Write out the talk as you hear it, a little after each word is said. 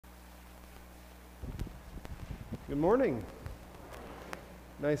Good morning.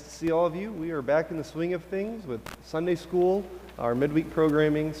 Nice to see all of you. We are back in the swing of things with Sunday school. Our midweek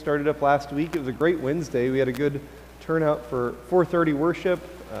programming started up last week. It was a great Wednesday. We had a good turnout for 4:30 worship,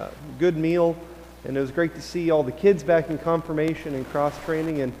 good meal, and it was great to see all the kids back in confirmation and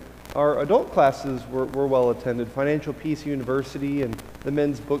cross-training, and our adult classes were well attended. Financial Peace University and the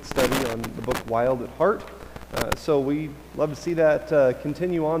men's book study on the book Wild at Heart. So we love to see that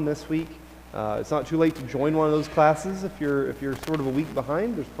continue on this week. It's not too late to join one of those classes if you're sort of a week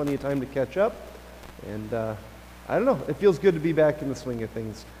behind. There's plenty of time to catch up. And I don't know, it feels good to be back in the swing of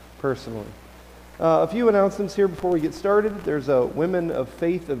things personally. A few announcements here before we get started. There's a Women of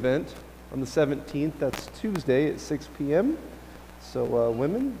Faith event on the 17th. That's Tuesday at 6 p.m. So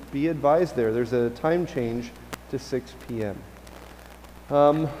women, be advised there. There's a time change to 6 p.m.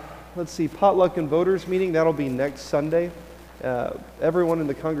 Let's see, potluck and voters meeting. That'll be next Sunday. Everyone in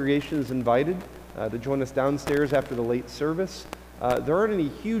the congregation is invited to join us downstairs after the late service. There aren't any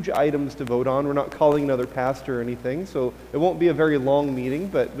huge items to vote on. We're not calling another pastor or anything, so it won't be a very long meeting,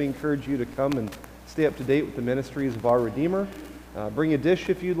 but we encourage you to come and stay up to date with the ministries of our Redeemer. Bring a dish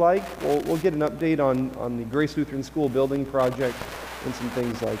if you'd like. We'll get an update on the Grace Lutheran School building project and some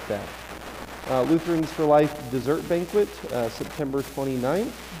things like that. Lutherans for Life dessert banquet, September 29th.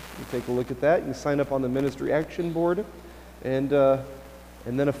 You take a look at that. You can sign up on the Ministry Action Board. And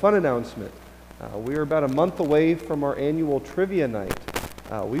then a fun announcement. We are about a month away from our annual trivia night.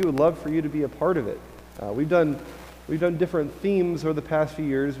 We would love for you to be a part of it. We've done different themes over the past few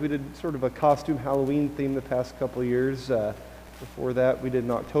years. We did sort of a costume Halloween theme the past couple of years. Before that, we did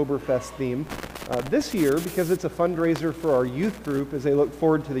an Oktoberfest theme. This year, because it's a fundraiser for our youth group as they look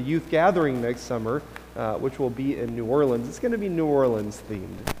forward to the youth gathering next summer, which will be in New Orleans, it's going to be New Orleans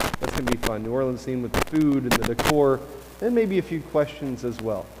themed. That's going to be fun. New Orleans themed with the food and the decor, and maybe a few questions as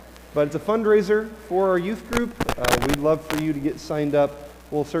well. But it's a fundraiser for our youth group. We'd love for you to get signed up.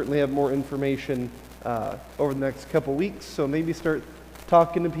 We'll certainly have more information over the next couple weeks, so maybe start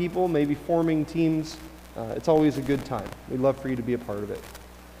talking to people, maybe forming teams. It's always a good time. We'd love for you to be a part of it.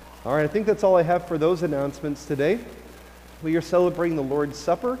 All right, I think that's all I have for those announcements today. We are celebrating the Lord's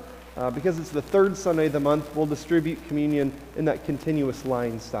Supper. Because it's the third Sunday of the month, we'll distribute communion in that continuous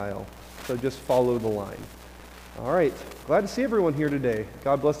line style. So just follow the line. All right, glad to see everyone here today.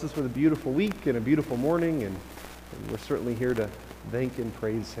 God bless us with a beautiful week and a beautiful morning, and we're certainly here to thank and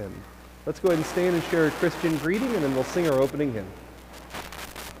praise Him. Let's go ahead and stand and share a Christian greeting, and then we'll sing our opening hymn.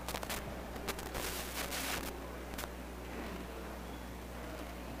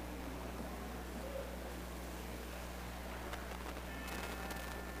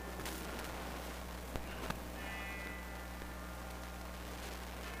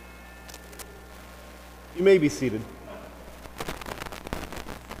 You may be seated.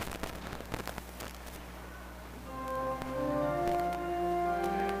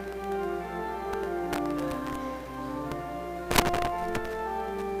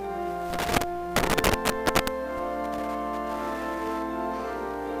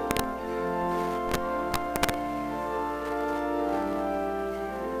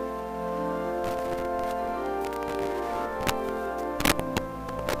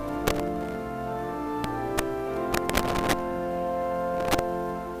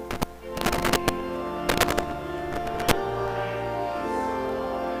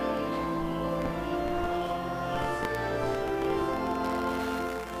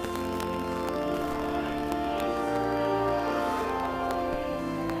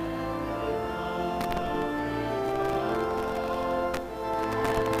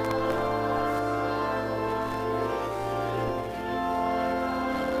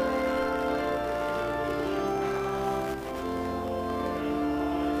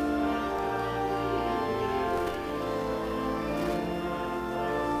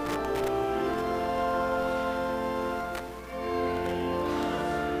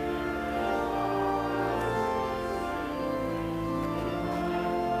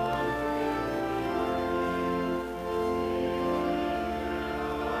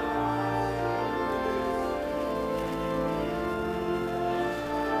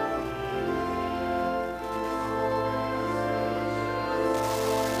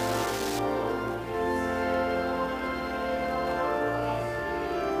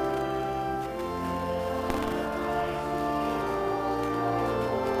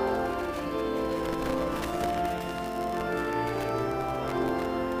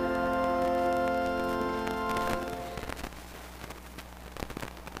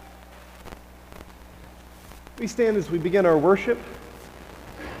 We stand as we begin our worship.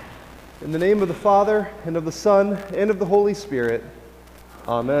 In the name of the Father, and of the Son, and of the Holy Spirit.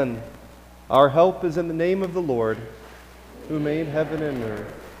 Amen. Our help is in the name of the Lord, who made heaven and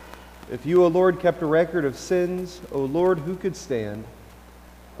earth. If you, O Lord, kept a record of sins, O Lord, who could stand?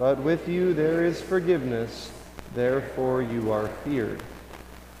 But with you there is forgiveness, therefore you are feared.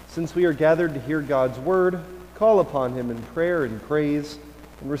 Since we are gathered to hear God's word, call upon him in prayer and praise,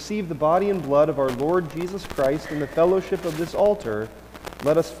 and receive the body and blood of our Lord Jesus Christ in the fellowship of this altar,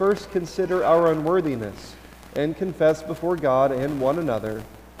 let us first consider our unworthiness and confess before God and one another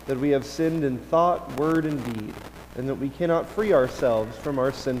that we have sinned in thought, word, and deed, and that we cannot free ourselves from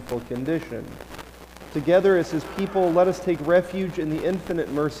our sinful condition. Together as his people, let us take refuge in the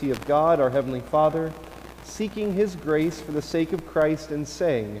infinite mercy of God, our Heavenly Father, seeking his grace for the sake of Christ and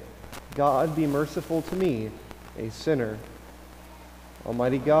saying, God, be merciful to me, a sinner.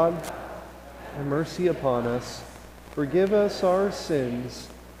 Almighty God, have mercy upon us, forgive us our sins,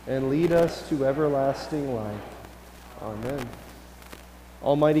 and lead us to everlasting life. Amen.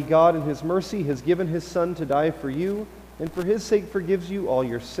 Almighty God, in his mercy, has given his Son to die for you, and for his sake forgives you all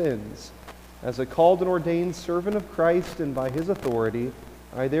your sins. As a called and ordained servant of Christ and by his authority,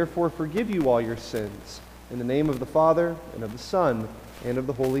 I therefore forgive you all your sins, in the name of the Father, and of the Son, and of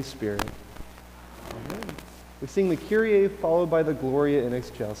the Holy Spirit. Amen. We sing the Kyrie, followed by the Gloria in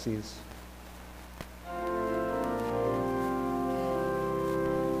Excelsis.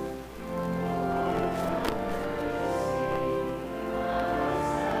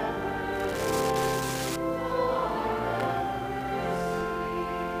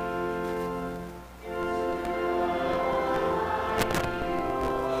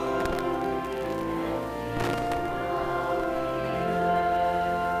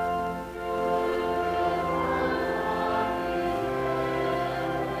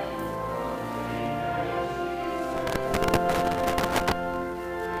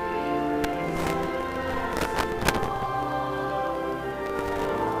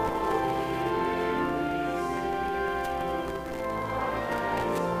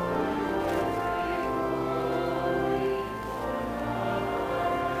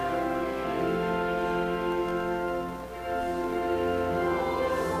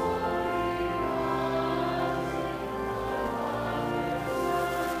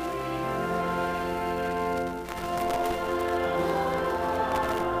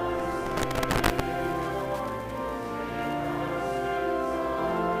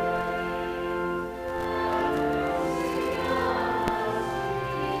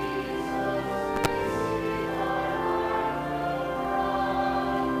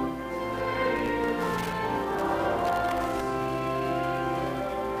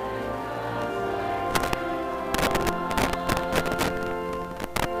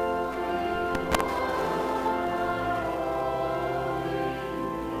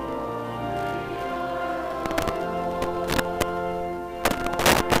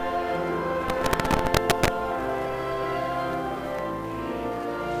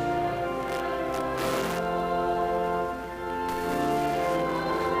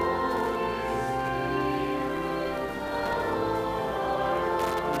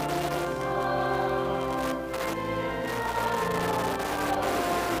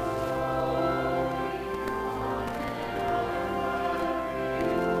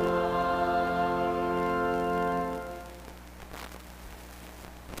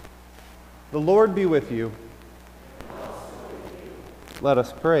 The Lord be with you. Let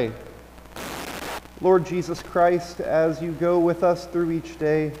us pray. Lord Jesus Christ, as you go with us through each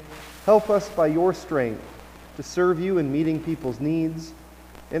day, help us by your strength to serve you in meeting people's needs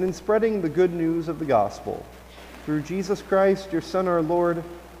and in spreading the good news of the gospel. Through Jesus Christ, your Son, our Lord,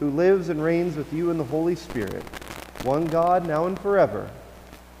 who lives and reigns with you in the Holy Spirit, one God, now and forever.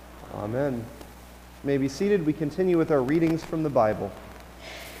 Amen. You may be seated. We continue with our readings from the Bible.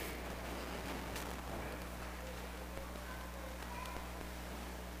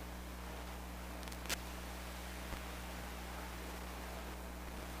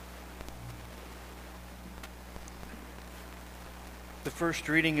 The first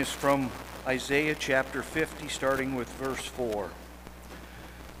reading is from Isaiah chapter 50, starting with verse 4.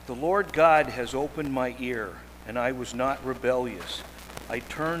 The Lord God has opened my ear, and I was not rebellious. I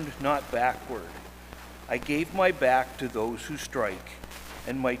turned not backward. I gave my back to those who strike,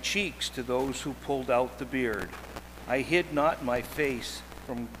 and my cheeks to those who pulled out the beard. I hid not my face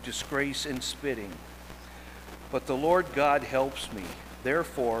from disgrace and spitting. But the Lord God helps me.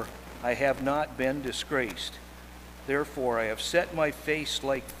 Therefore I have not been disgraced. Therefore I have set my face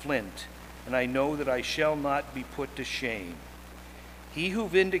like flint, and I know that I shall not be put to shame. He who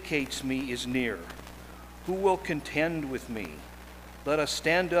vindicates me is near. Who will contend with me? Let us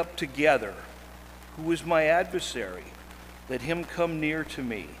stand up together. Who is my adversary? Let him come near to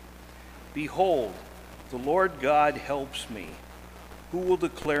me. Behold, the Lord God helps me. Who will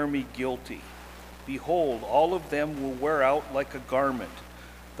declare me guilty? Behold, all of them will wear out like a garment.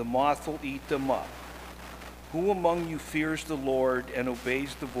 The moth will eat them up. Who among you fears the Lord and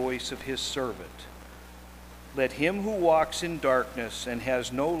obeys the voice of his servant? Let him who walks in darkness and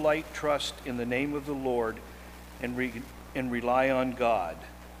has no light trust in the name of the Lord and rely on God.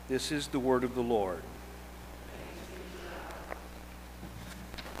 This is the word of the Lord.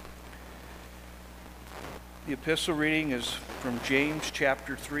 The epistle reading is from James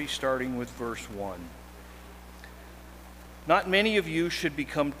chapter 3, starting with verse 1. Not many of you should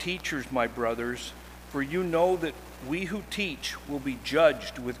become teachers, my brothers, for you know that we who teach will be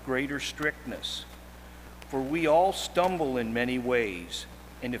judged with greater strictness. For we all stumble in many ways,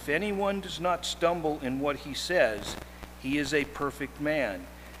 and if anyone does not stumble in what he says, he is a perfect man,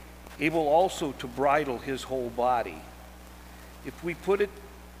 able also to bridle his whole body. If we put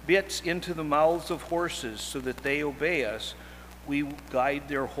bits into the mouths of horses so that they obey us, we guide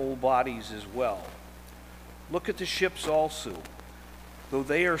their whole bodies as well. Look at the ships also. Though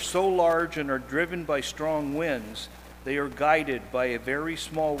they are so large and are driven by strong winds, they are guided by a very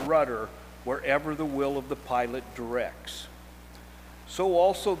small rudder wherever the will of the pilot directs. So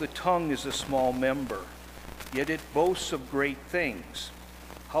also the tongue is a small member, yet it boasts of great things.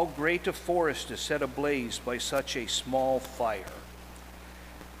 How great a forest is set ablaze by such a small fire.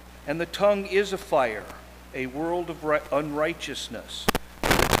 And the tongue is a fire, a world of unrighteousness.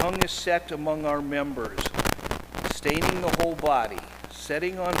 The tongue is set among our members, staining the whole body,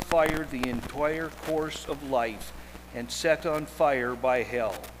 setting on fire the entire course of life, and set on fire by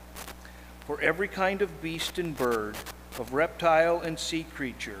hell. For every kind of beast and bird, of reptile and sea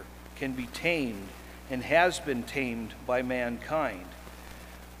creature, can be tamed and has been tamed by mankind.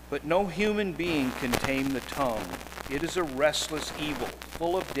 But no human being can tame the tongue. It is a restless evil,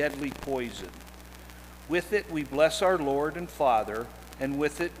 full of deadly poison. With it we bless our Lord and Father, and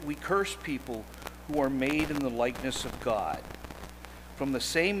with it we curse people who are made in the likeness of God. From the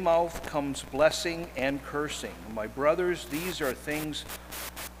same mouth comes blessing and cursing. My brothers, these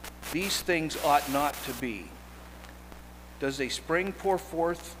things ought not to be. Does a spring pour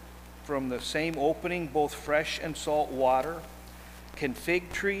forth from the same opening both fresh and salt water? Can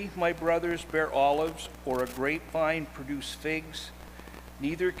fig tree, my brothers, bear olives, or a grapevine produce figs?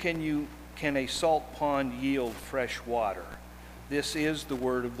 Neither can a salt pond yield fresh water. This is the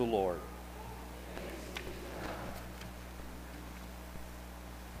word of the Lord.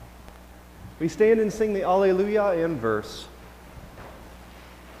 We stand and sing the Alleluia and verse.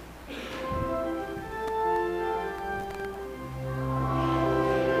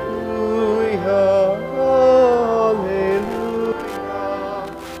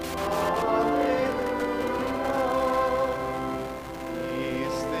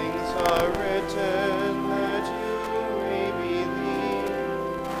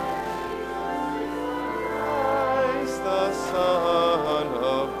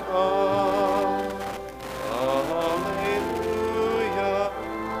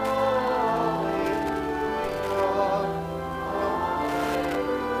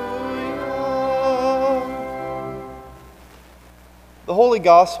 The Holy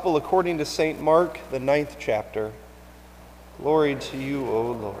Gospel according to St. Mark, the 9th chapter. Glory to you,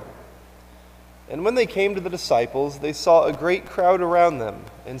 O Lord. And when they came to the disciples, they saw a great crowd around them,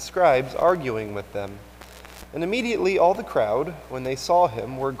 and scribes arguing with them. And immediately all the crowd, when they saw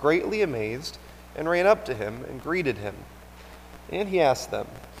him, were greatly amazed, and ran up to him and greeted him. And he asked them,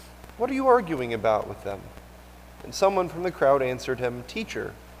 "What are you arguing about with them?" And someone from the crowd answered him,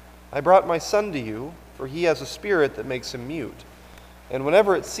 "Teacher, I brought my son to you, for he has a spirit that makes him mute. And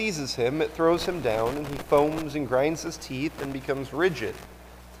whenever it seizes him, it throws him down, and he foams and grinds his teeth and becomes rigid.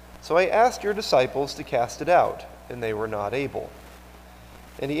 So I asked your disciples to cast it out, and they were not able."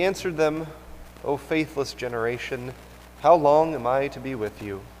 And he answered them, "O faithless generation, how long am I to be with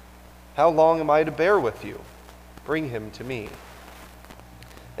you? How long am I to bear with you? Bring him to me."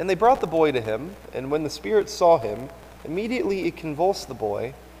 And they brought the boy to him, and when the spirit saw him, immediately it convulsed the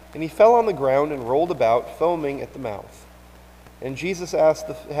boy, and he fell on the ground and rolled about, foaming at the mouth. And Jesus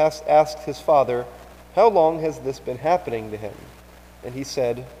asked his father, "How long has this been happening to him?" And he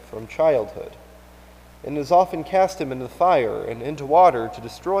said, "From childhood. And has often cast him into the fire and into water to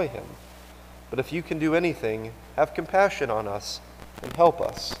destroy him. But if you can do anything, have compassion on us and help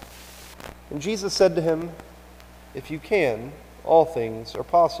us." And Jesus said to him, "If you can, all things are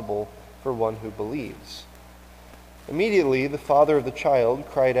possible for one who believes." Immediately the father of the child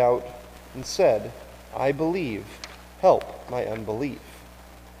cried out and said, "I believe. Help my unbelief."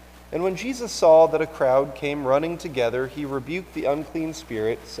 And when Jesus saw that a crowd came running together, he rebuked the unclean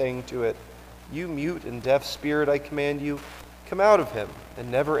spirit, saying to it, "You mute and deaf spirit, I command you, come out of him, and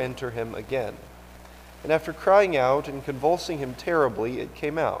never enter him again." And after crying out and convulsing him terribly, it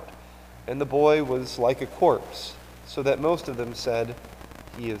came out, and the boy was like a corpse, so that most of them said,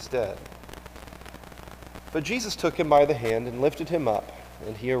 "He is dead." But Jesus took him by the hand and lifted him up,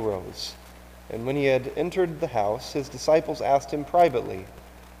 and he arose. And when he had entered the house, his disciples asked him privately,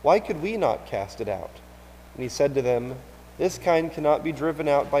 "Why could we not cast it out?" And he said to them, "This kind cannot be driven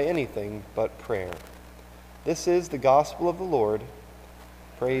out by anything but prayer." This is the gospel of the Lord.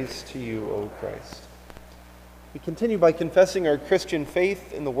 Praise to you, O Christ. We continue by confessing our Christian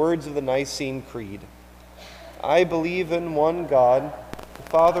faith in the words of the Nicene Creed. I believe in one God, the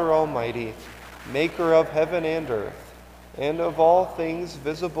Father Almighty, maker of heaven and earth, and of all things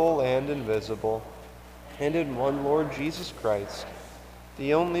visible and invisible, and in one Lord Jesus Christ,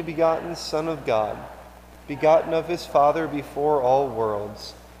 the only begotten Son of God, begotten of his Father before all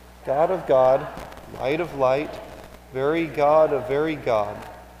worlds, God of God, light of light, very God of very God,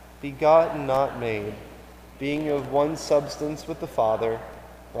 begotten, not made, being of one substance with the Father,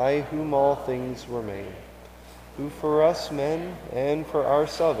 by whom all things were made, who for us men and for our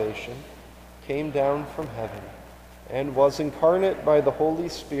salvation came down from heaven, and was incarnate by the Holy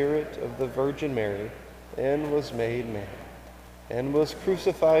Spirit of the Virgin Mary, and was made man, and was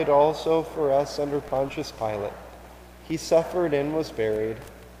crucified also for us under Pontius Pilate. He suffered and was buried,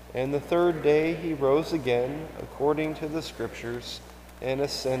 and the third day he rose again according to the Scriptures, and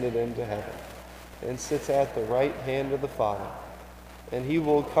ascended into heaven, and sits at the right hand of the Father. And he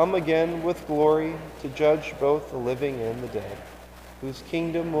will come again with glory to judge both the living and the dead, whose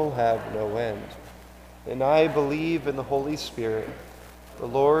kingdom will have no end. And I believe in the Holy Spirit, the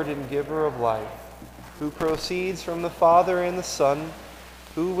Lord and giver of life, who proceeds from the Father and the Son,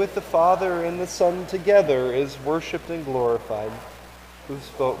 who with the Father and the Son together is worshipped and glorified, who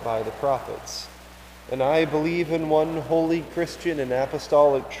spoke by the prophets. And I believe in one holy Christian and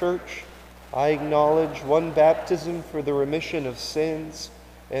apostolic church. I acknowledge one baptism for the remission of sins,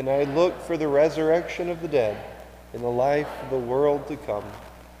 and I look for the resurrection of the dead and the life of the world to come.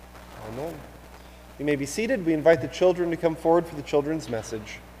 Amen. You may be seated. We invite the children to come forward for the children's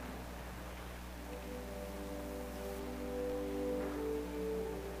message.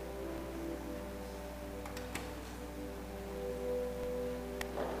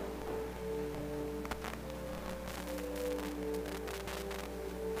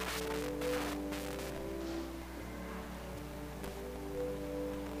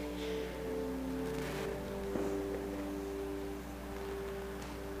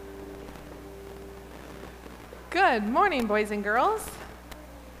 Good morning, boys and girls.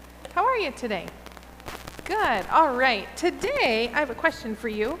 How are you today? Good. All right. Today, I have a question for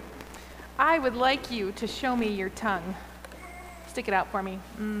you. I would like you to show me your tongue. Stick it out for me.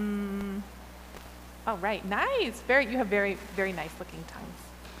 All right. Nice. You have very, very nice looking tongues.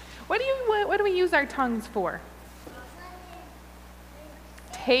 What do we use our tongues for?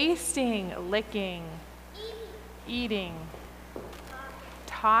 Tasting, licking, eating,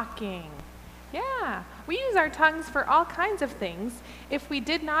 talking. Yeah, we use our tongues for all kinds of things. If we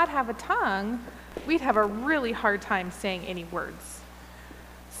did not have a tongue, we'd have a really hard time saying any words.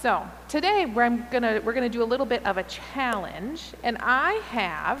 So today we're gonna do a little bit of a challenge, and I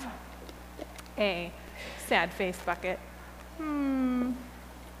have a sad face bucket, and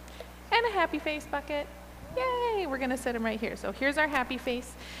a happy face bucket. Yay, we're gonna set them right here. So here's our happy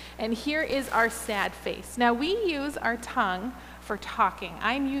face, and here is our sad face. Now we use our tongue for talking.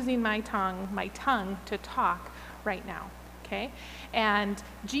 I'm using my tongue to talk right now, okay? And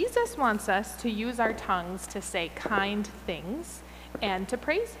Jesus wants us to use our tongues to say kind things and to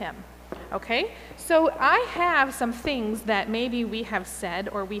praise him, okay? So I have some things that maybe we have said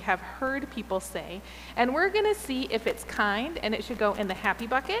or we have heard people say, and we're gonna see if it's kind and it should go in the happy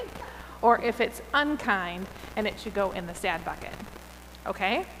bucket, or if it's unkind and it should go in the sad bucket,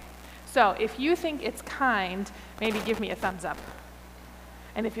 okay? So if you think it's kind, maybe give me a thumbs up.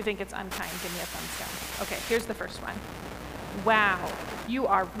 And if you think it's unkind, give me a thumbs down. Okay, here's the first one. Wow, you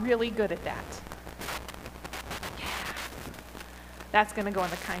are really good at that. Yeah. That's gonna go in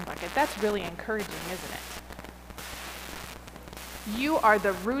the kind bucket. That's really encouraging, isn't it? You are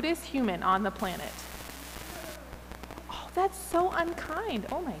the rudest human on the planet. Oh, that's so unkind.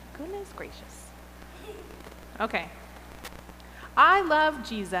 Oh my goodness gracious. Okay. I love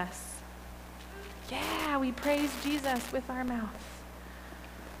Jesus. Yeah, we praise Jesus with our mouth.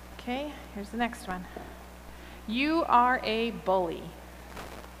 Okay, here's the next one. You are a bully.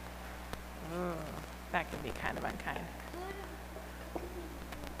 Ugh, that can be kind of unkind.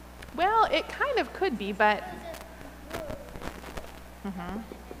 Well, it kind of could be, but...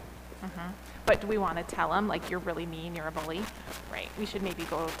 But do we want to tell them, like, you're really mean, you're a bully? Right, we should maybe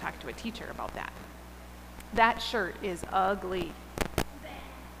go talk to a teacher about that. That shirt is ugly.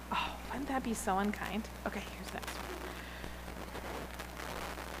 Oh, wouldn't that be so unkind? Okay, here's the next one.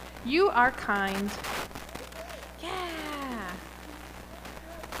 You are kind. Yeah.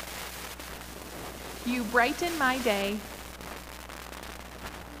 You brighten my day.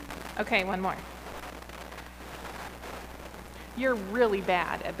 Okay, one more. You're really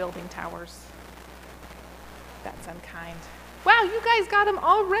bad at building towers. That's unkind. Wow, you guys got them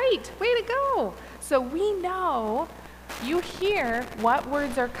all right. Way to go. So we know you hear what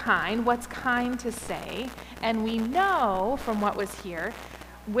words are kind, what's kind to say, and we know from what was here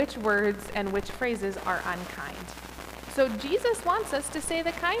which words and which phrases are unkind. So Jesus wants us to say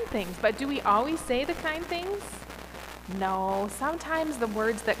the kind things, but do we always say the kind things? No, sometimes the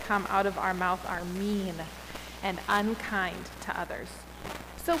words that come out of our mouth are mean and unkind to others.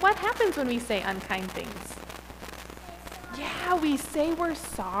 So what happens when we say unkind things? Yeah, we say we're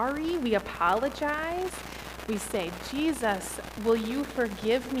sorry, we apologize. We say, Jesus, will you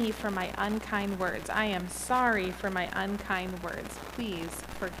forgive me for my unkind words? I am sorry for my unkind words. Please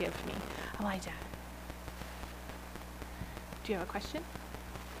forgive me. Elijah, do you have a question?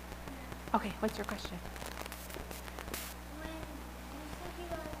 Okay, what's your question?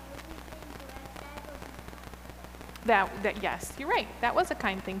 Yes, you're right. That was a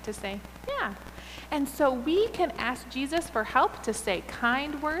kind thing to say. Yeah. And so we can ask Jesus for help to say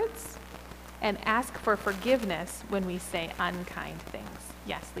kind words and ask for forgiveness when we say unkind things.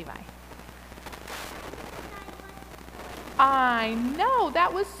 Yes, Levi. I know,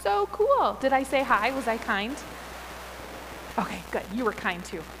 that was so cool. Did I say hi? Was I kind? Okay, good. You were kind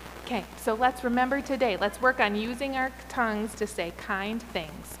too. Okay, so let's remember today. Let's work on using our tongues to say kind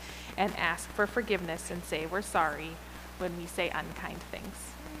things and ask for forgiveness and say we're sorry when we say unkind things.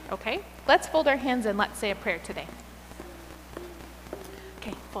 Okay? Let's fold our hands and let's say a prayer today.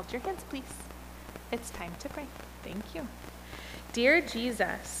 Okay, fold your hands, please. It's time to pray. Thank you. Dear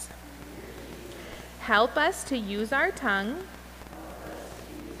Jesus, help us to use our tongue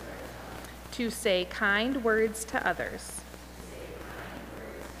to say kind words to others.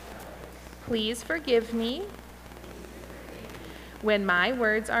 Please forgive me when my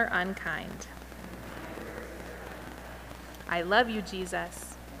words are unkind. I love you,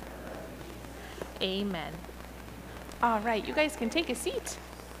 Jesus. Amen. All right, you guys can take a seat.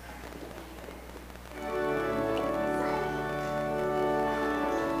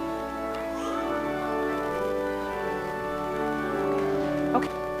 Okay.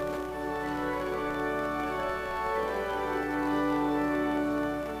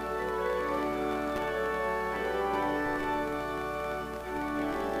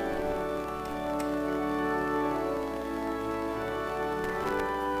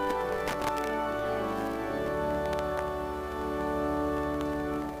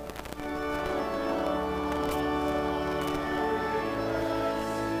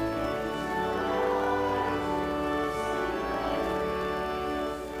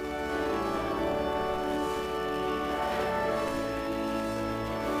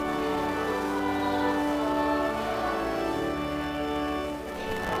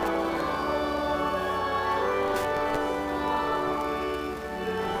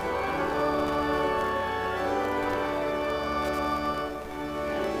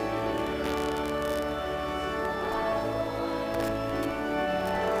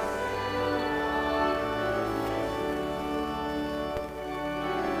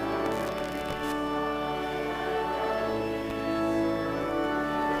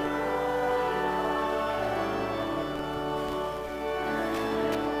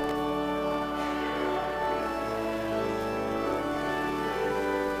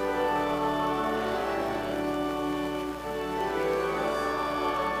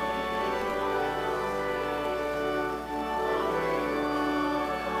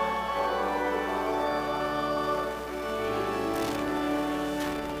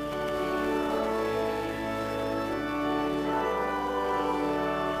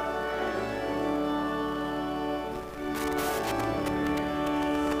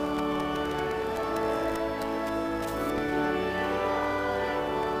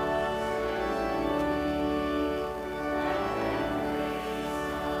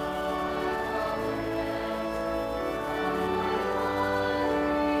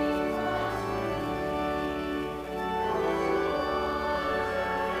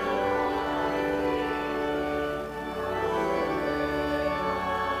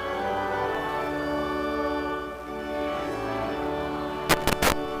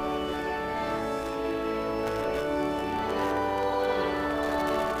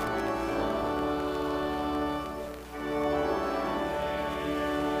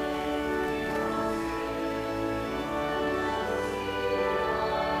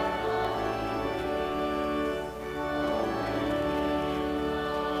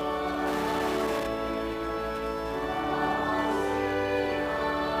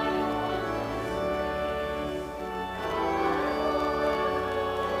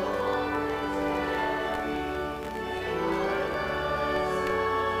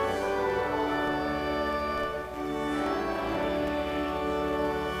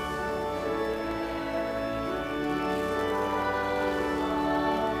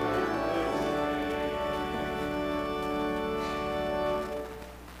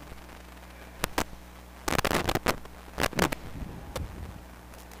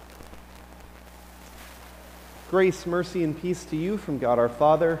 Grace, mercy, and peace to you from God our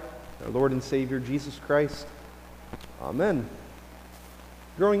Father, our Lord and Savior, Jesus Christ. Amen.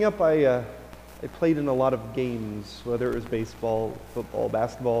 Growing up, I played in a lot of games, whether it was baseball, football,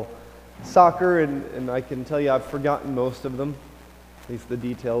 basketball, soccer, and I can tell you I've forgotten most of them, at least the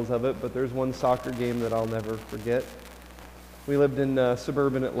details of it, but there's one soccer game that I'll never forget. We lived in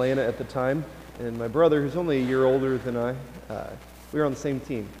suburban Atlanta at the time, and my brother, who's only a year older than I, we were on the same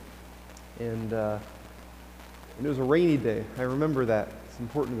team. And it was a rainy day. I remember that. It's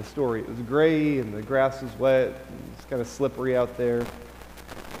important to the story. It was gray, and the grass was wet, and it's kind of slippery out there.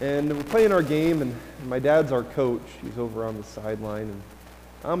 And we're playing our game, and my dad's our coach. He's over on the sideline, and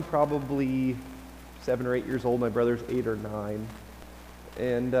I'm probably 7 or 8 years old. My brother's 8 or 9.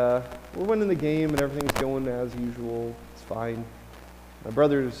 And we're winning the game, and everything's going as usual. It's fine. My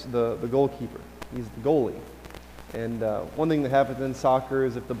brother's the goalkeeper. He's the goalie. And one thing that happens in soccer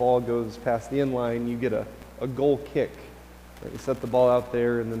is if the ball goes past the end line, you get a goal kick. Right? You set the ball out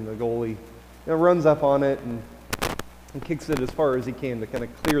there, and then the goalie runs up on it and kicks it as far as he can to kind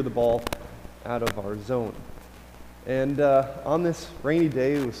of clear the ball out of our zone. And on this rainy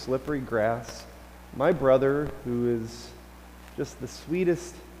day with slippery grass, my brother, who is just the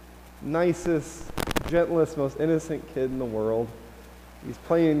sweetest, nicest, gentlest, most innocent kid in the world, he's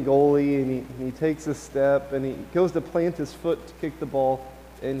playing goalie, and he takes a step, and he goes to plant his foot to kick the ball,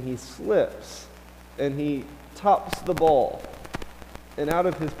 and he slips, and he tops the ball. And out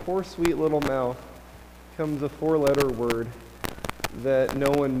of his poor, sweet little mouth comes a 4-letter word that no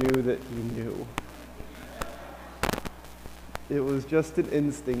one knew that he knew. It was just an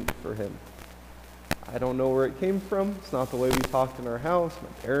instinct for him. I don't know where it came from. It's not the way we talked in our house.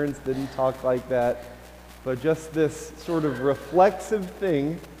 My parents didn't talk like that. But just this sort of reflexive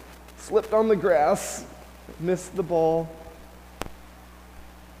thing, slipped on the grass, missed the ball,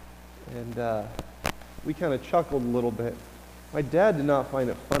 and we kind of chuckled a little bit. My dad did not find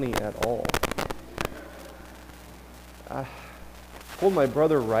it funny at all. I pulled my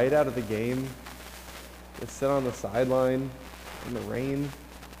brother right out of the game, to sit on the sideline in the rain.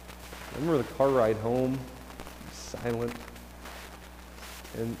 I remember the car ride home, silent,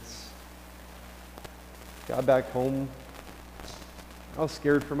 and got back home. I was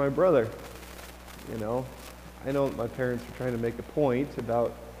scared for my brother. I know my parents were trying to make a point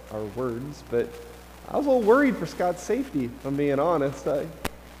about our words, but I was a little worried for Scott's safety, if I'm being honest. I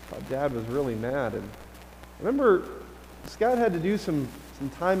thought Dad was really mad. And I remember Scott had to do some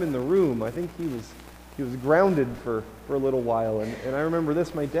time in the room. I think he was grounded for a little while. And I remember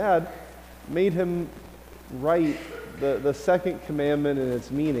this, my dad made him write the second commandment and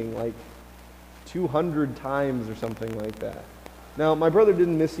its meaning like 200 times or something like that. Now, my brother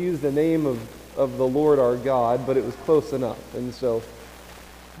didn't misuse the name of the Lord our God, but it was close enough. And so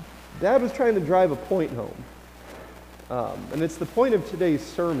Dad was trying to drive a point home. And it's the point of today's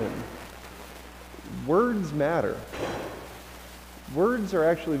sermon. Words matter. Words are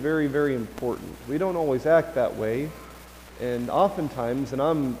actually very, very important. We don't always act that way. And oftentimes, and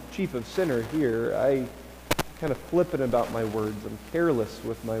I'm chief of sinner here, I kind of flippant about my words. I'm careless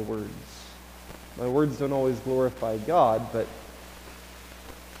with my words. My words don't always glorify God, but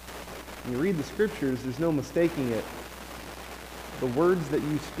when you read the scriptures, there's no mistaking it. The words that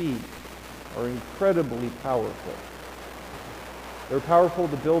you speak are incredibly powerful. They're powerful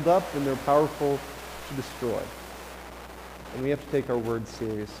to build up, and they're powerful to destroy. And we have to take our words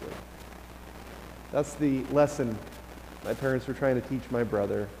seriously. That's the lesson my parents were trying to teach my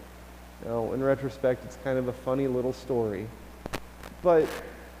brother. Now, in retrospect, it's kind of a funny little story, but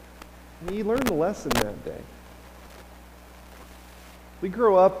he learned the lesson that day. We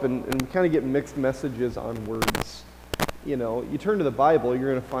grow up and we kind of get mixed messages on words. You turn to the Bible,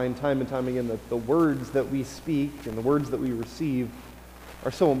 you're going to find time and time again that the words that we speak and the words that we receive are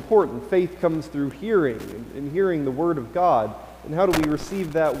so important. Faith comes through hearing, and hearing the Word of God. And how do we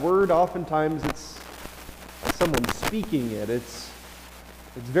receive that Word? Oftentimes it's someone speaking it. It's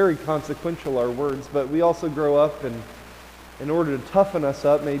very consequential, our words, but we also grow up, and in order to toughen us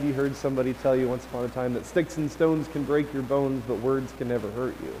up, maybe you heard somebody tell you once upon a time that sticks and stones can break your bones, but words can never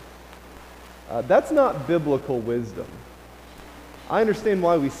hurt you. That's not biblical wisdom. I understand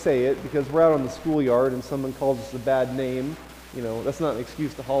why we say it, because we're out on the schoolyard and someone calls us a bad name. That's not an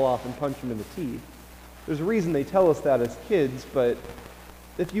excuse to haul off and punch them in the teeth. There's a reason they tell us that as kids, but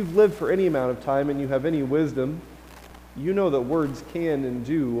if you've lived for any amount of time and you have any wisdom, you know that words can and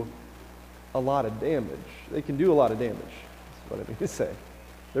do a lot of damage. They can do a lot of damage. That's what I mean to say.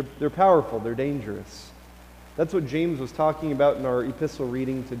 They're powerful. They're dangerous. That's what James was talking about in our epistle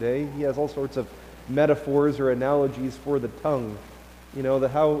reading today. He has all sorts of metaphors or analogies for the tongue.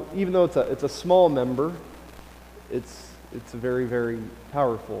 How even though it's a small member, it's a very, very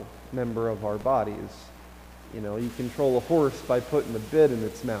powerful member of our bodies. You know, you control a horse by putting a bit in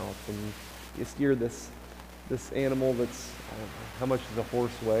its mouth, and you steer this animal that's, I don't know, how much does a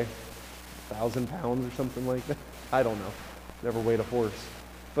horse weigh? 1,000 pounds or something like that? I don't know. Never weighed a horse.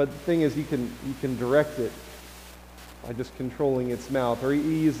 But the thing is, you can direct it by just controlling its mouth. Or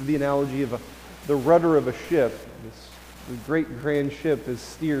he uses the analogy of the rudder of a ship. The great grand ship is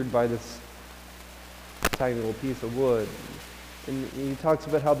steered by this tiny little piece of wood. And he talks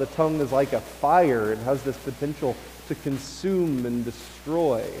about how the tongue is like a fire. It has this potential to consume and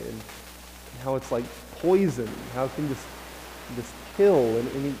destroy, and how it's like poison, how it can just kill. And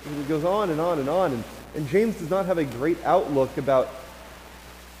he goes on and on and on. And James does not have a great outlook about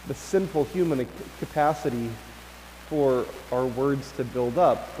the sinful human capacity for our words to build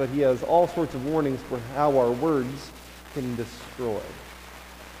up, but he has all sorts of warnings for how our words can destroy.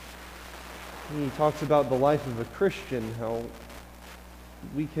 And he talks about the life of a Christian, how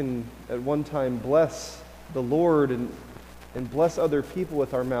we can at one time bless the Lord and bless other people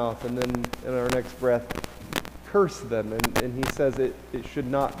with our mouth, and then in our next breath curse them. And he says it should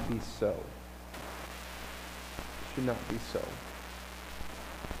not be so. It should not be so.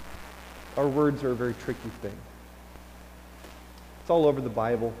 Our words are a very tricky thing. It's all over the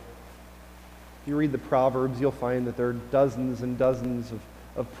Bible. If you read the Proverbs, you'll find that there are dozens and dozens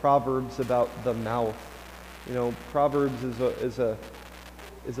of proverbs about the mouth. You know, Proverbs is a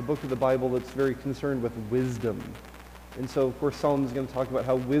book of the Bible that's very concerned with wisdom. And so, of course, Solomon is going to talk about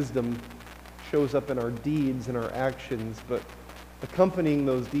how wisdom shows up in our deeds and our actions, but accompanying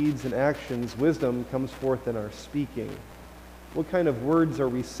those deeds and actions, wisdom comes forth in our speaking. What kind of words are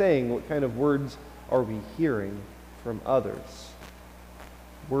we saying? What kind of words are we hearing from others?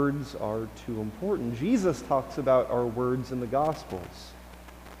 Words are too important. Jesus talks about our words in the Gospels.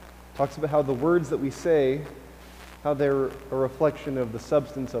 Talks about how the words that we say, how they're a reflection of the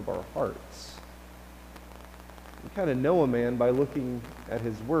substance of our hearts. You kind of know a man by looking at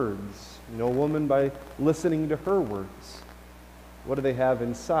his words. You know a woman by listening to her words. What do they have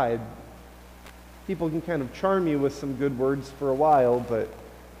inside? People can kind of charm you with some good words for a while, but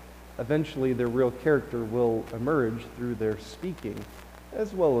eventually their real character will emerge through their speaking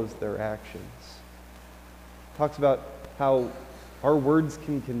as well as their actions. Talks about how our words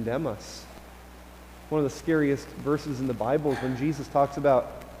can condemn us. One of the scariest verses in the Bible is when Jesus talks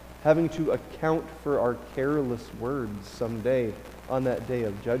about having to account for our careless words someday on that day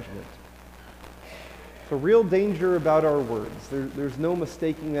of judgment. So real danger about our words. There's no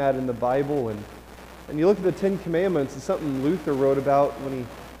mistaking that in the Bible. And you look at the Ten Commandments, it's something Luther wrote about when he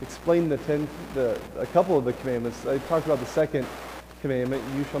explained a couple of the commandments. I talked about the second commandment,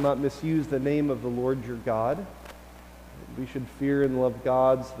 you shall not misuse the name of the Lord your God. We should fear and love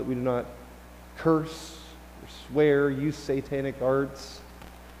God so that we do not curse or swear, use satanic arts,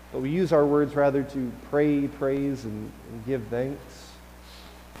 but we use our words rather to pray, praise, and give thanks.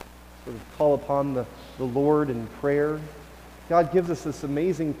 Sort of call upon the Lord in prayer. God gives us this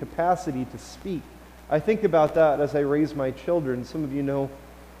amazing capacity to speak. I think about that as I raise my children. Some of you know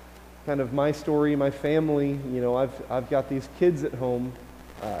kind of my story, my family. You know, I've got these kids at home.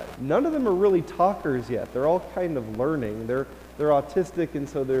 None of them are really talkers yet. They're all kind of learning. They're autistic, and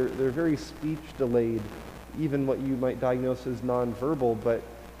so they're very speech delayed, even what you might diagnose as nonverbal, but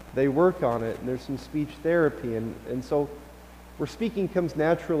they work on it, and there's some speech therapy, and so where speaking comes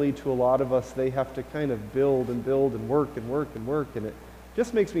naturally to a lot of us, they have to kind of build and build and work and work and work, and it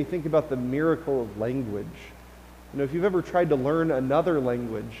just makes me think about the miracle of language. You know, if you've ever tried to learn another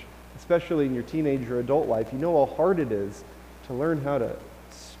language, especially in your teenage or adult life, you know how hard it is to learn how to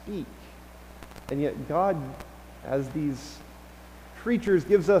speak. And yet God, as these creatures,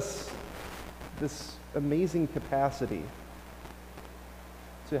 gives us this amazing capacity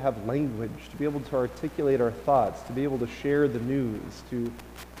to have language, to be able to articulate our thoughts, to be able to share the news, to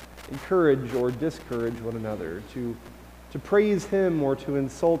encourage or discourage one another, to praise Him or to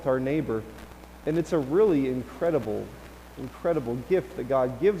insult our neighbor. And it's a really incredible gift that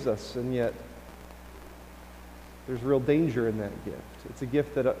God gives us, and yet there's real danger in that gift. It's a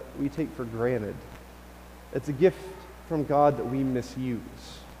gift that we take for granted. It's a gift from God that we misuse.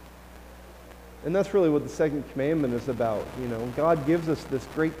 And that's really what the second commandment is about. You know, God gives us this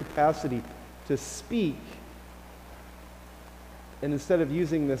great capacity to speak, and instead of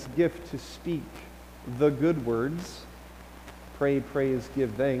using this gift to speak the good words, pray, praise,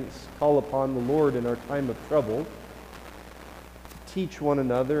 give thanks, call upon the Lord in our time of trouble, to teach one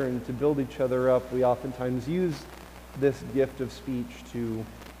another and to build each other up, we oftentimes use this gift of speech to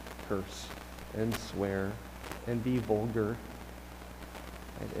curse and swear and be vulgar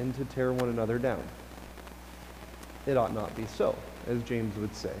and to tear one another down. it ought not be so, as James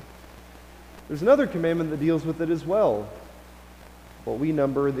would say. There's another commandment that deals with it as well, what we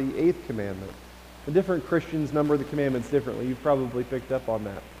number the 8th commandment. The different Christians number the commandments differently. You've probably picked up on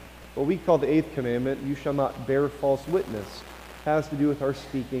that. What we call the 8th commandment, you shall not bear false witness, has to do with our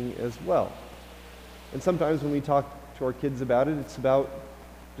speaking as well. And sometimes when we talk to our kids about it, it's about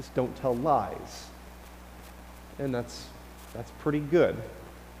just don't tell lies. And that's pretty good.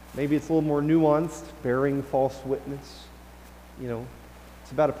 Maybe it's a little more nuanced, bearing false witness.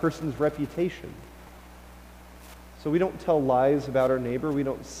 It's about a person's reputation. So we don't tell lies about our neighbor, we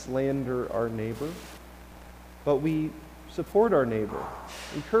don't slander our neighbor, but we support our neighbor,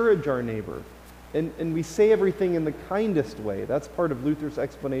 encourage our neighbor, and we say everything in the kindest way. That's part of Luther's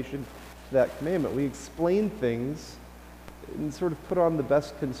explanation to that commandment. We explain things and sort of put on the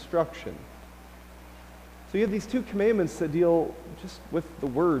best construction. So you have these 2 commandments that deal just with the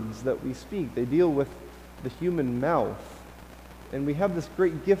words that we speak. They deal with the human mouth. And we have this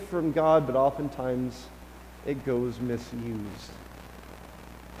great gift from God, but oftentimes it goes misused.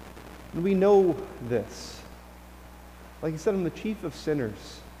 And we know this. Like I said, I'm the chief of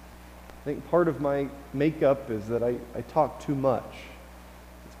sinners. I think part of my makeup is that I talk too much.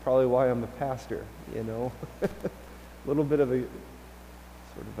 It's probably why I'm a pastor, A little bit of a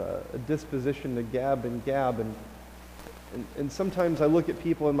sort of a disposition to gab. And sometimes I look at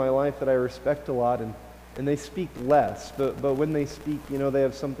people in my life that I respect a lot, and they speak less, but when they speak, they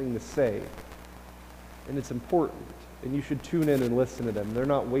have something to say. And it's important, and you should tune in and listen to them. They're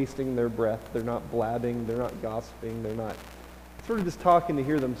not wasting their breath, they're not blabbing, they're not gossiping, they're not sort of just talking to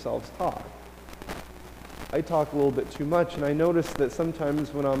hear themselves talk. I talk a little bit too much, and I notice that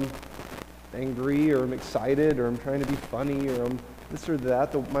sometimes when I'm angry, or I'm excited, or I'm trying to be funny, or I'm this or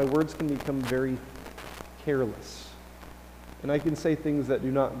that, my words can become very careless. And I can say things that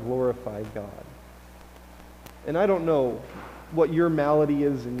do not glorify God. And I don't know what your malady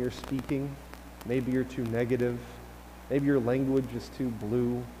is in your speaking. Maybe you're too negative. Maybe your language is too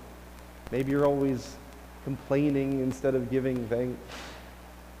blue. Maybe you're always complaining instead of giving thanks.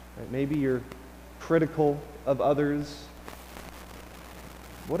 Right? Maybe you're critical of others.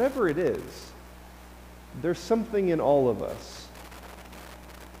 Whatever it is, there's something in all of us.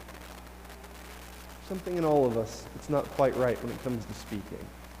 Something in all of us that's not quite right when it comes to speaking.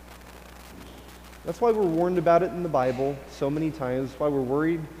 That's why we're warned about it in the Bible so many times. Why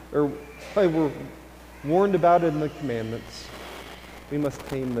we're warned about it in the commandments. We must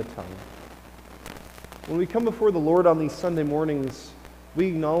tame the tongue. When we come before the Lord on these Sunday mornings, we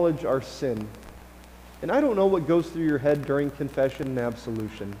acknowledge our sin. And I don't know what goes through your head during confession and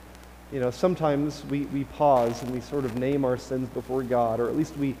absolution. Sometimes we pause and we sort of name our sins before God, or at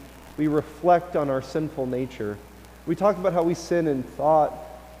least we reflect on our sinful nature. We talk about how we sin in thought,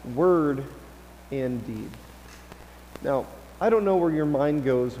 word, and deed. Now, I don't know where your mind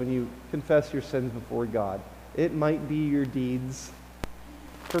goes when you confess your sins before God. It might be your deeds.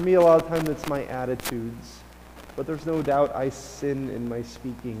 For me, a lot of times it's my attitudes. But there's no doubt I sin in my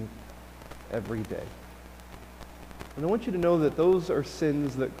speaking every day. And I want you to know that those are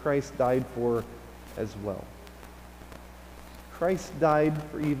sins that Christ died for as well. Christ died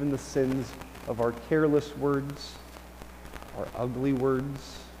for even the sins of our careless words, our ugly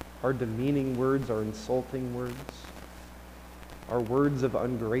words, our demeaning words, our insulting words, our words of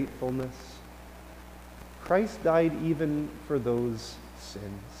ungratefulness. Christ died even for those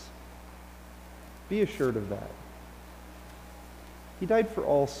sins. Be assured of that. He died for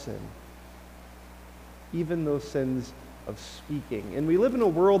all sin, even those sins of speaking. And we live in a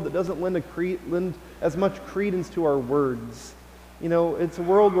world that doesn't lend as much credence to our words. It's a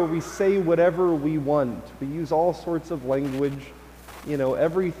world where we say whatever we want. We use all sorts of language.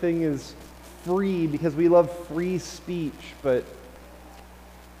 Everything is free because we love free speech, but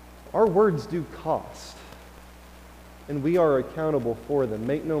our words do cost. And we are accountable for them.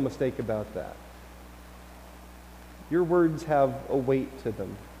 Make no mistake about that. Your words have a weight to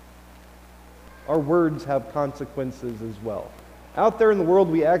them. Our words have consequences as well. Out there in the world,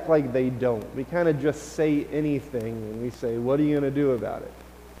 we act like they don't. We kind of just say anything, and we say, what are you going to do about it?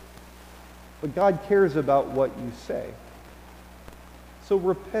 But God cares about what you say. So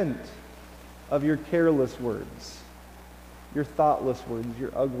repent of your careless words, your thoughtless words,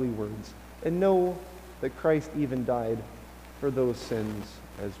 your ugly words, and know that Christ even died for those sins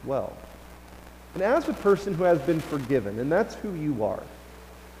as well. And as a person who has been forgiven, and that's who you are,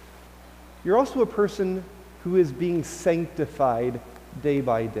 you're also a person who is being sanctified day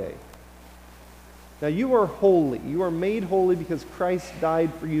by day. Now you are holy. You are made holy because Christ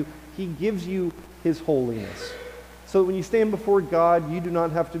died for you. He gives you his holiness. So that when you stand before God, you do not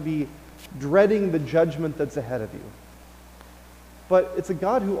have to be dreading the judgment that's ahead of you. But it's a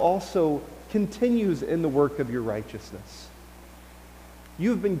God who also continues in the work of your righteousness.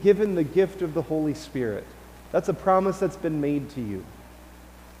 You've been given the gift of the Holy Spirit. That's a promise that's been made to you.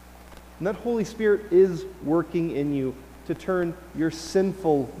 And that Holy Spirit is working in you to turn your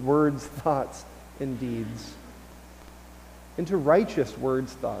sinful words, thoughts, and deeds into righteous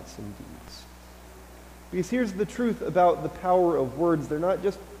words, thoughts, and deeds. Because here's the truth about the power of words. They're not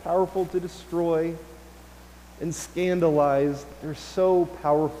just powerful to destroy and scandalize. They're so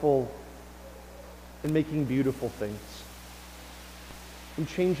powerful in making beautiful things, in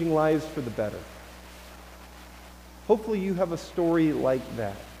changing lives for the better. Hopefully you have a story like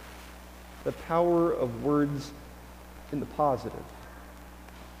that. The power of words in the positive.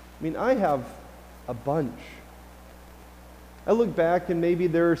 I mean, I have a bunch. I look back and maybe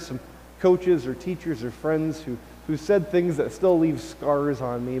there are some coaches or teachers or friends who said things that still leave scars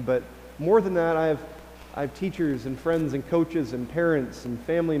on me, but more than that, I have teachers and friends and coaches and parents and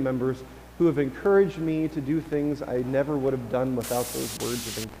family members who have encouraged me to do things I never would have done without those words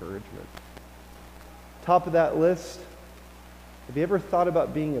of encouragement. Top of that list, have you ever thought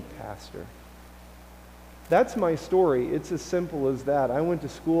about being a pastor? That's my story. It's as simple as that. I went to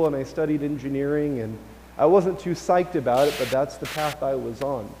school and I studied engineering, and I wasn't too psyched about it, but that's the path I was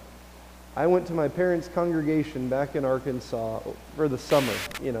on. I went to my parents' congregation back in Arkansas for the summer,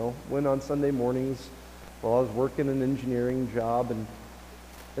 went on Sunday mornings while I was working an engineering job,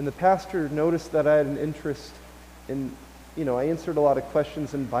 and the pastor noticed that I had an interest in, I answered a lot of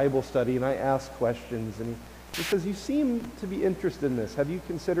questions in Bible study, and I asked questions, and he says, "You seem to be interested in this. Have you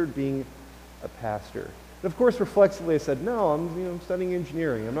considered being a pastor?" And of course, reflexively, I said, "No, I'm studying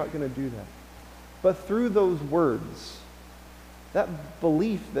engineering. I'm not going to do that." But through those words, that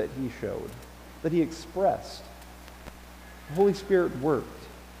belief that he showed, that he expressed, the Holy Spirit worked.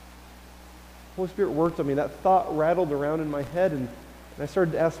 The Holy Spirit worked on me. That thought rattled around in my head, and I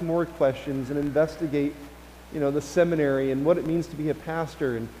started to ask more questions and investigate, the seminary and what it means to be a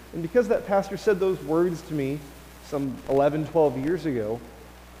pastor. And because that pastor said those words to me some 11, 12 years ago,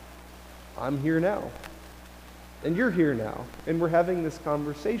 I'm here now. And you're here now. And we're having this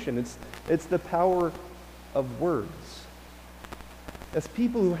conversation. It's the power of words. As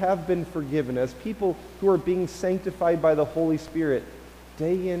people who have been forgiven, as people who are being sanctified by the Holy Spirit,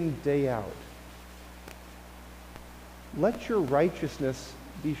 day in, day out, let your righteousness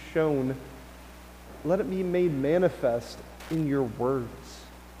be shown. Let it be made manifest in your words.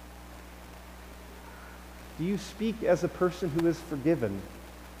 Do you speak as a person who is forgiven?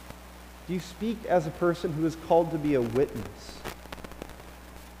 Do you speak as a person who is called to be a witness?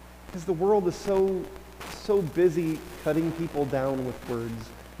 Because the world is so busy cutting people down with words,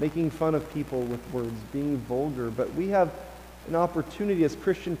 making fun of people with words, being vulgar, but we have an opportunity as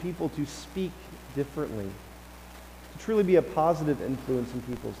Christian people to speak differently, to truly be a positive influence in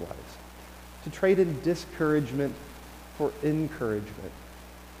people's lives, to trade in discouragement for encouragement,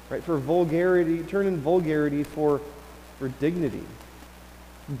 right? For vulgarity, turn in vulgarity for dignity,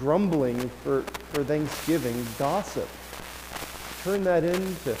 grumbling for thanksgiving, gossip. Turn that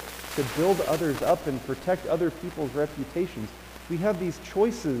in to build others up and protect other people's reputations. We have these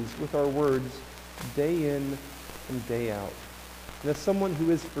choices with our words day in and day out. And as someone who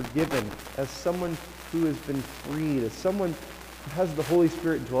is forgiven, as someone who has been freed, as someone who has the Holy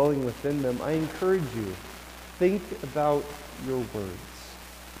Spirit dwelling within them, I encourage you, think about your words.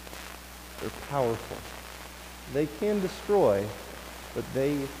 They're powerful. They can destroy, but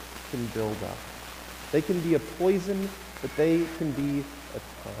they can build up. They can be a poison, but they can be a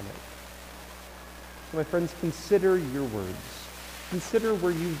tonic. So my friends, consider your words. Consider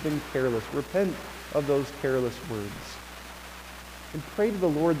where you've been careless. Repent of those careless words. And pray to the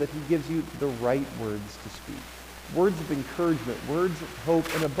Lord that he gives you the right words to speak. Words of encouragement, words of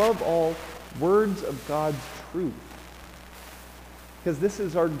hope, and above all, words of God's truth. Because this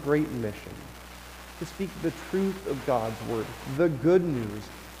is our great mission, to speak the truth of God's word, the good news,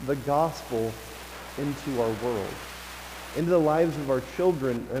 the gospel into our world, into the lives of our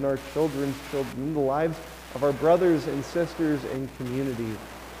children and our children's children, into the lives of our brothers and sisters and community.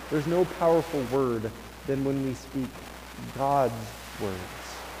 There's no powerful word than when we speak God's words.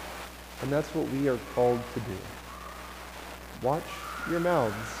 And that's what we are called to do. Watch your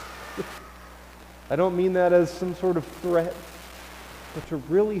mouths. I don't mean that as some sort of threat, but to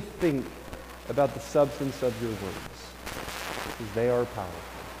really think about the substance of your words, because they are powerful.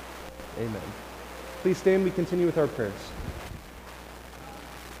 Amen. Please stand. We continue with our prayers.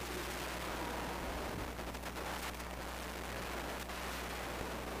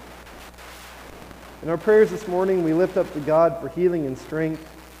 In our prayers this morning, we lift up to God for healing and strength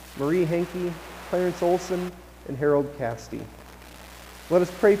Marie Henke, Clarence Olson, and Harold Castee. Let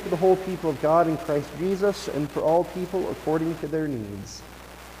us pray for the whole people of God in Christ Jesus and for all people according to their needs.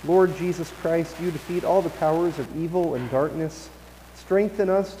 Lord Jesus Christ, you defeat all the powers of evil and darkness. Strengthen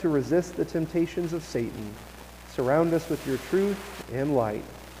us to resist the temptations of Satan. Surround us with your truth and light.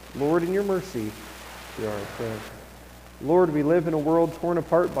 Lord, in your mercy, hear our prayer. Lord, we live in a world torn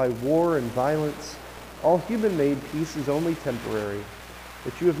apart by war and violence. All human-made peace is only temporary,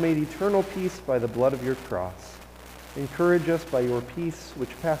 but you have made eternal peace by the blood of your cross. Encourage us by your peace,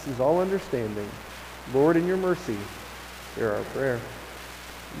 which passes all understanding. Lord, in your mercy, hear our prayer.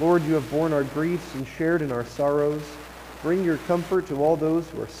 Lord, you have borne our griefs and shared in our sorrows. Bring your comfort to all those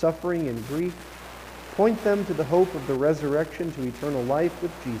who are suffering in grief. Point them to the hope of the resurrection to eternal life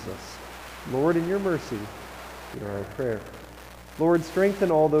with Jesus. Lord, in your mercy, hear our prayer. Lord,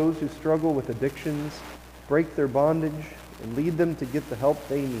 strengthen all those who struggle with addictions, break their bondage, and lead them to get the help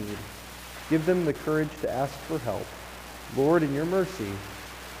they need. Give them the courage to ask for help. Lord, in your mercy,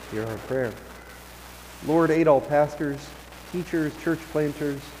 hear our prayer. Lord, aid all pastors, teachers, church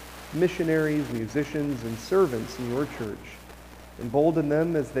planters, missionaries, musicians, and servants in your church. Embolden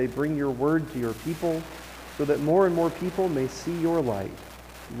them as they bring your word to your people, so that more and more people may see your light.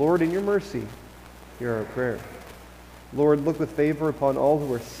 Lord, in your mercy, hear our prayer. Lord, look with favor upon all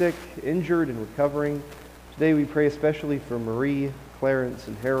who are sick, injured, and recovering. Today we pray especially for Marie, Clarence,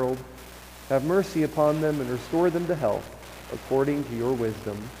 and Harold. Have mercy upon them and restore them to health, according to your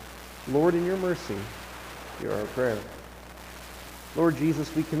wisdom. Lord, in your mercy, hear our prayer. Lord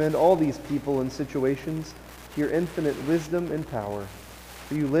Jesus, we commend all these people and situations to your infinite wisdom and power.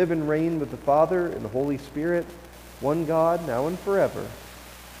 For you live and reign with the Father and the Holy Spirit, one God, now and forever.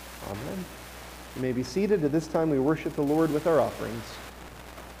 Amen. You may be seated. At this time we worship the Lord with our offerings.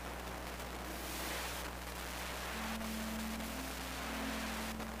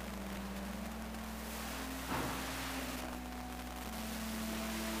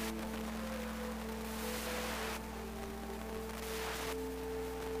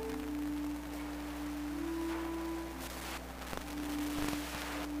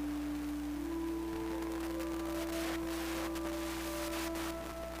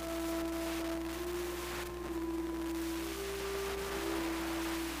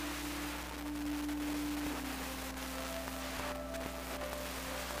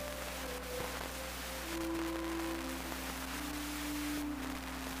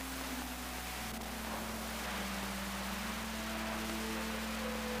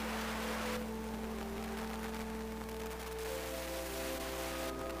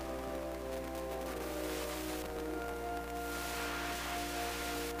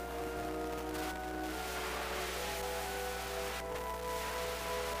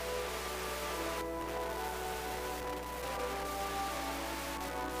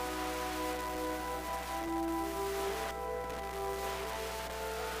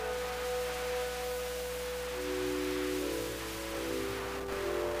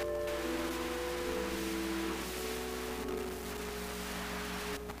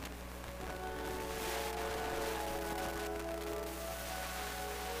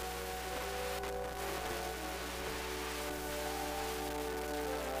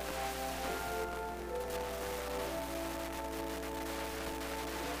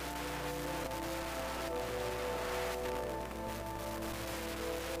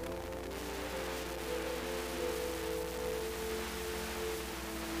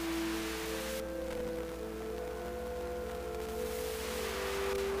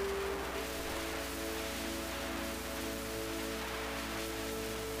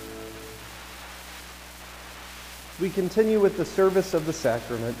 We continue with the service of the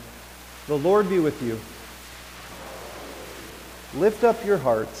sacrament. The Lord be with you. Lift up your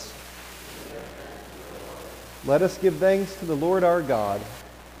hearts. Let us give thanks to the Lord our God.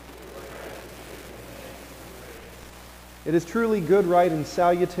 It is truly good, right, and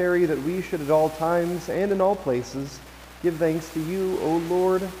salutary that we should at all times and in all places give thanks to you, O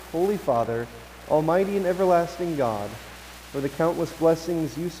Lord, Holy Father, Almighty and everlasting God, for the countless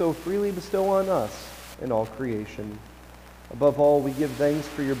blessings you so freely bestow on us and all creation. Above all, we give thanks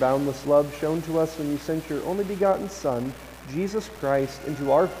for your boundless love shown to us when you sent your only begotten Son, Jesus Christ,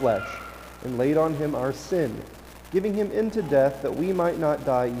 into our flesh and laid on him our sin, giving him into death that we might not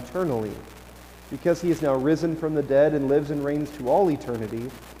die eternally. Because he is now risen from the dead and lives and reigns to all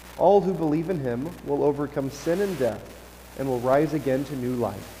eternity, all who believe in him will overcome sin and death and will rise again to new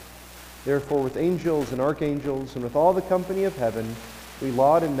life. Therefore, with angels and archangels and with all the company of heaven, we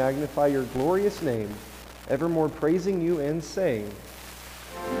laud and magnify your glorious name, evermore praising you and saying,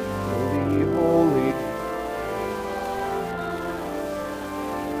 Holy, holy,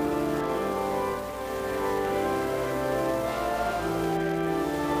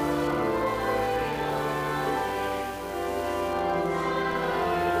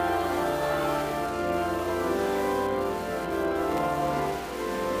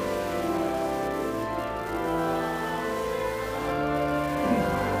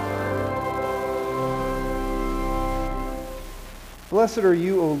 Blessed are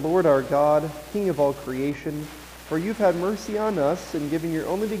you, O Lord our God, King of all creation, for you've had mercy on us in giving your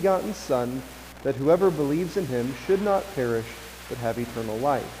only begotten Son, that whoever believes in him should not perish, but have eternal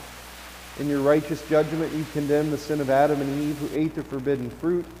life. In your righteous judgment you condemned the sin of Adam and Eve, who ate the forbidden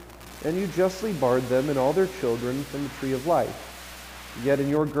fruit, and you justly barred them and all their children from the tree of life. Yet in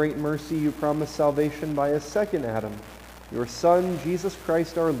your great mercy you promised salvation by a second Adam, your Son, Jesus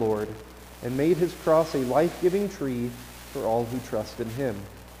Christ our Lord, and made his cross a life-giving tree for all who trust in him.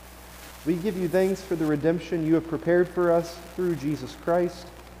 We give you thanks for the redemption you have prepared for us through Jesus Christ.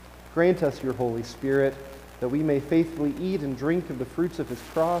 Grant us your Holy Spirit, that we may faithfully eat and drink of the fruits of his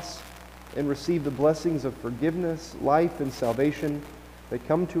cross and receive the blessings of forgiveness, life, and salvation that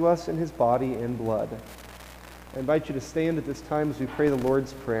come to us in his body and blood. I invite you to stand at this time as we pray the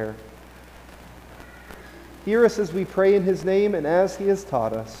Lord's Prayer. Hear us as we pray in his name and as he has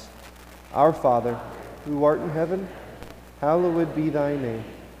taught us. Our Father, who art in heaven, hallowed be thy name.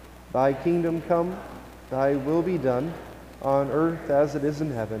 Thy kingdom come, thy will be done, on earth as it is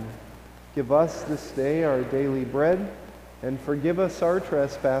in heaven. Give us this day our daily bread, and forgive us our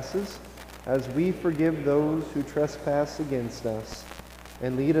trespasses, as we forgive those who trespass against us.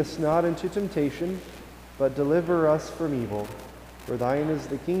 And lead us not into temptation, but deliver us from evil. For thine is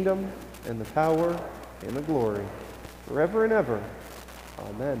the kingdom, and the power, and the glory, forever and ever.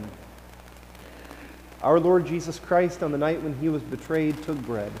 Amen. Our Lord Jesus Christ, on the night when he was betrayed, took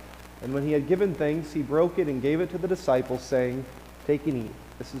bread. And when he had given thanks, he broke it and gave it to the disciples, saying, Take and eat.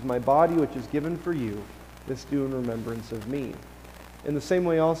 This is my body, which is given for you. This do in remembrance of me. In the same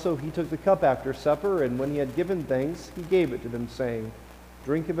way also he took the cup after supper, and when he had given thanks, he gave it to them, saying,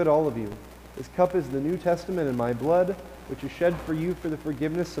 Drink of it, all of you. This cup is the New Testament in my blood, which is shed for you for the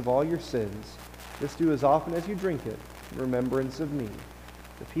forgiveness of all your sins. This do as often as you drink it, in remembrance of me.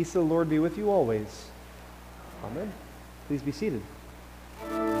 The peace of the Lord be with you always. Amen. Please be seated.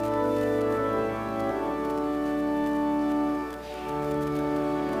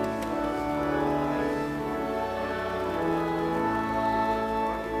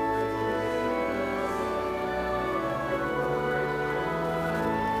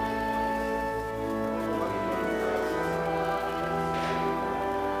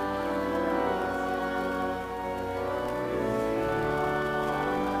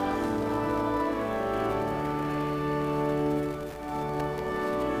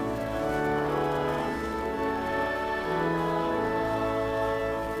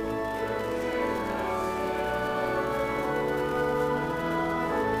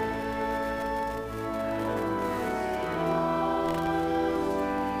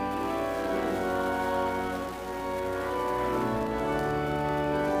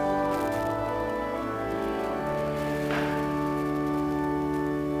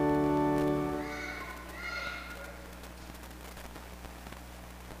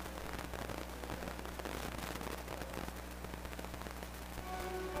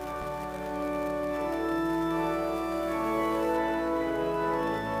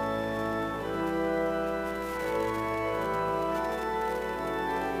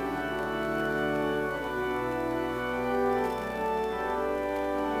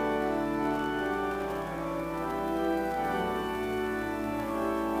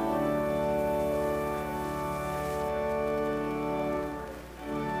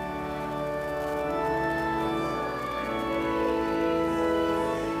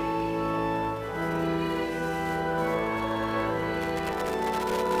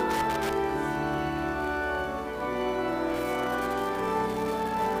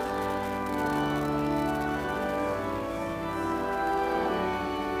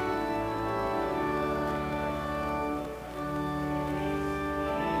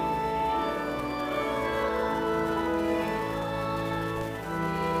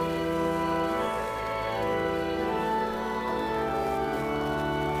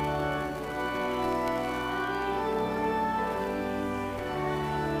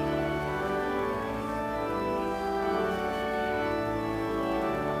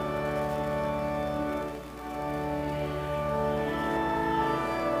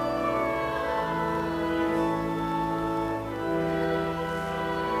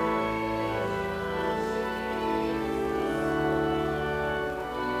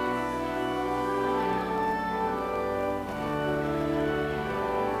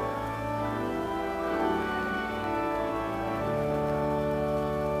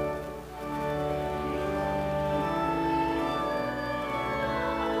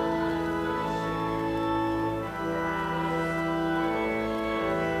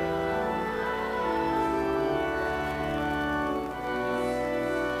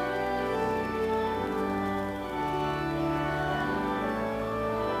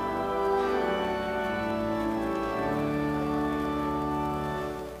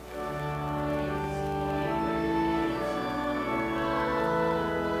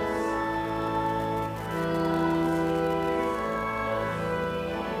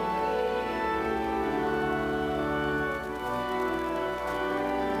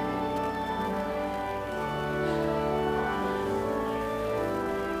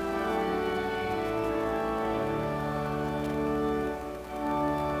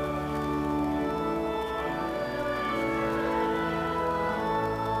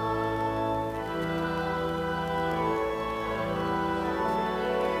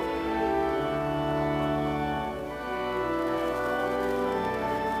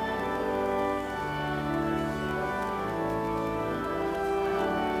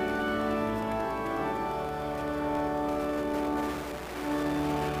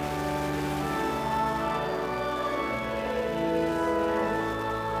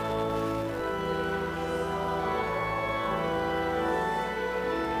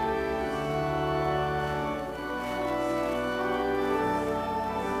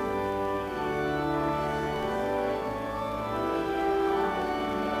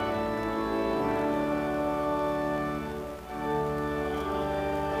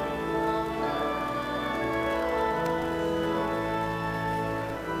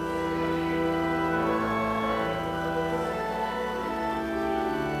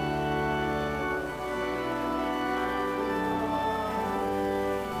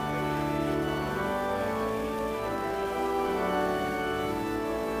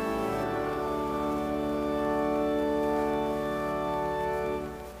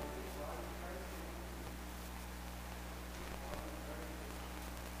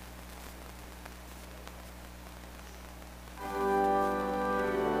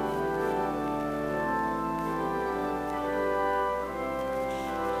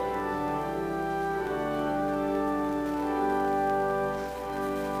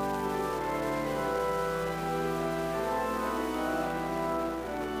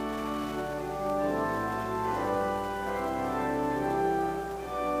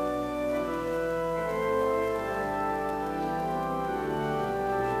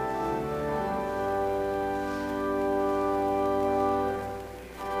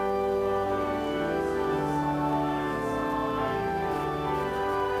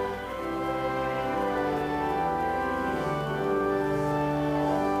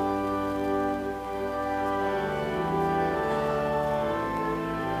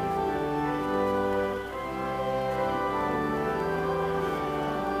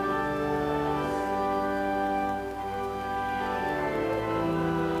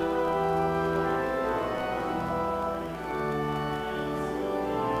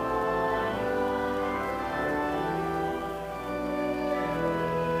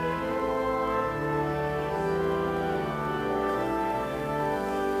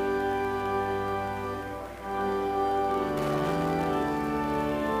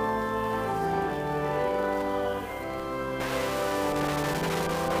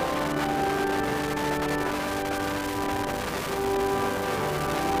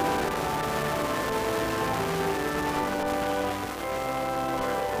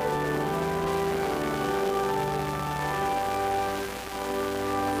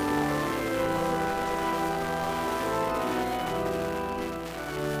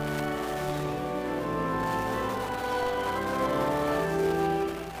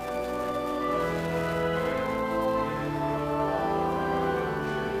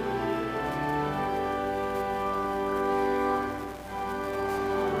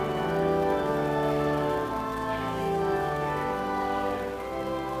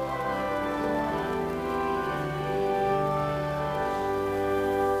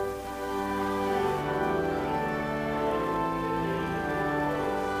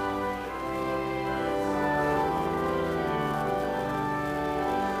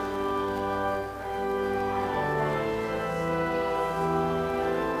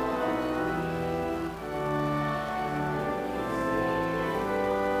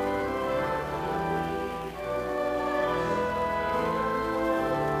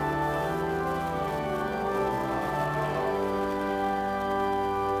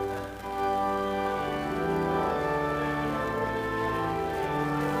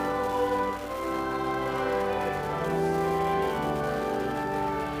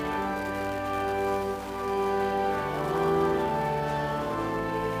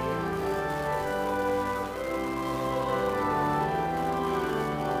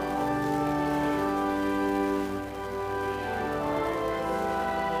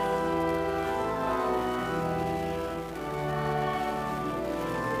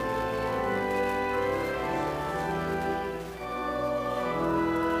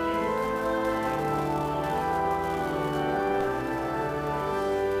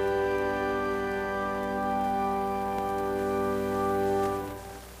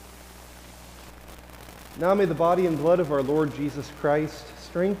 Now may the body and blood of our Lord Jesus Christ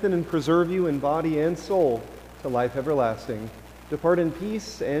strengthen and preserve you in body and soul to life everlasting. Depart in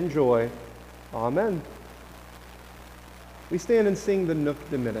peace and joy. Amen. We stand and sing the Nunc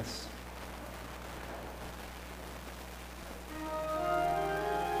Dimittis.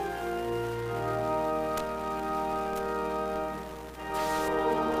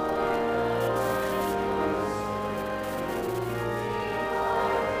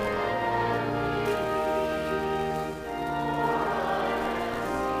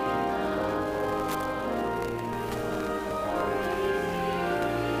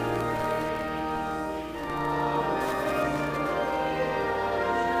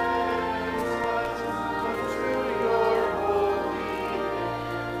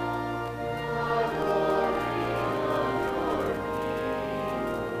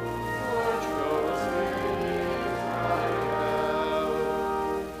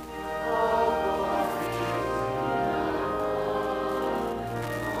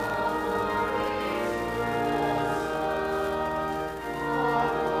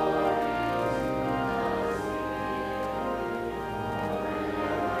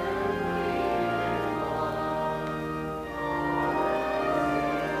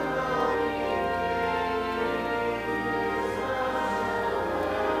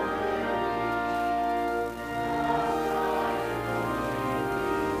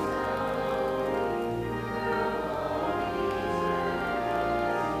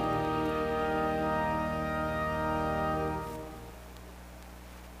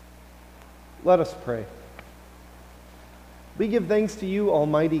 Let us pray. We give thanks to you,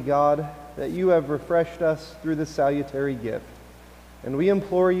 Almighty God, that you have refreshed us through this salutary gift. And we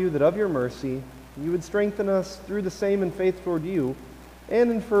implore you that of your mercy you would strengthen us through the same in faith toward you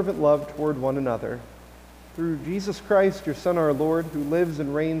and in fervent love toward one another. Through Jesus Christ, your Son, our Lord, who lives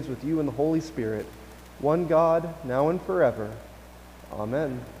and reigns with you in the Holy Spirit, one God, now and forever.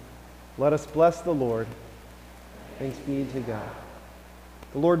 Amen. Let us bless the Lord. Thanks be to God.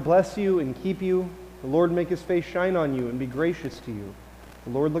 The Lord bless you and keep you. The Lord make his face shine on you and be gracious to you.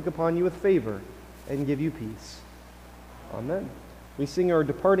 The Lord look upon you with favor and give you peace. Amen. We sing our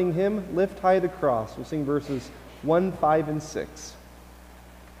departing hymn, Lift High the Cross. We'll sing verses 1, 5, and 6.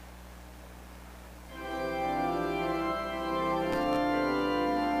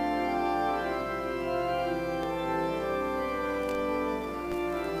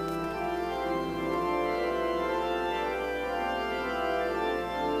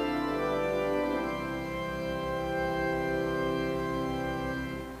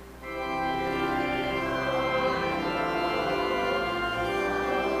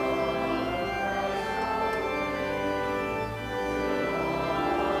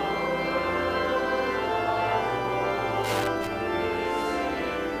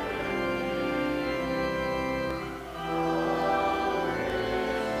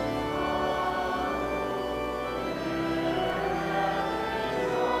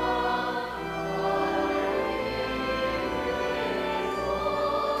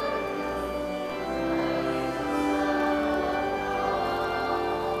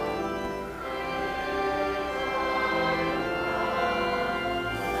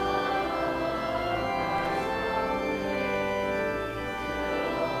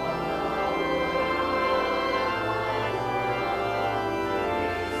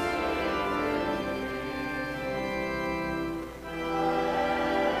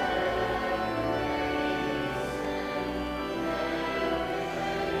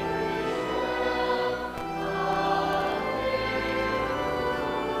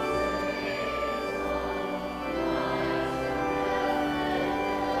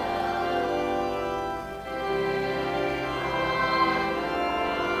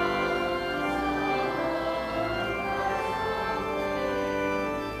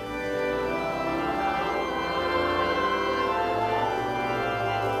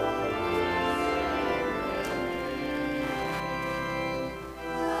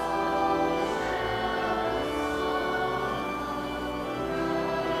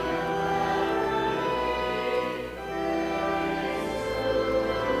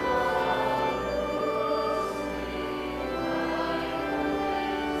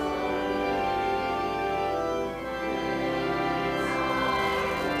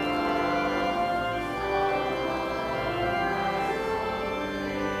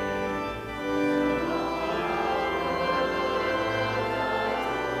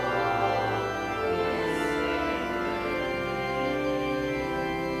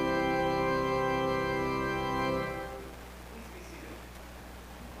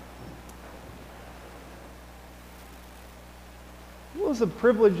 Well, it's a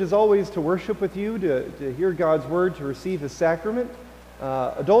privilege, as always, to worship with you, to hear God's Word, to receive His sacrament.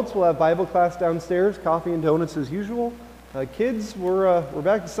 Adults will have Bible class downstairs, coffee and donuts as usual. Kids, we're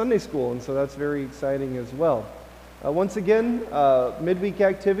back to Sunday school, and so that's very exciting as well. Once again, midweek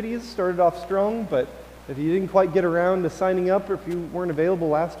activities started off strong, but if you didn't quite get around to signing up, or if you weren't available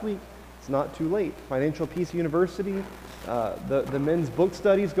last week, it's not too late. Financial Peace University, the men's book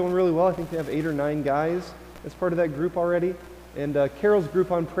study is going really well. I think they have 8 or 9 guys as part of that group already. And Carol's group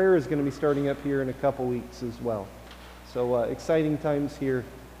on prayer is going to be starting up here in a couple weeks as well. So exciting times here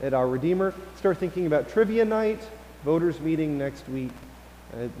at Our Redeemer. Start thinking about trivia night, voters meeting next week.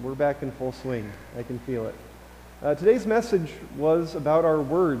 We're back in full swing. I can feel it. Today's message was about our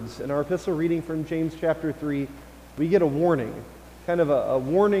words. In our epistle reading from James chapter 3, we get a warning, kind of a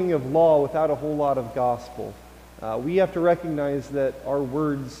warning of law without a whole lot of gospel. We have to recognize that our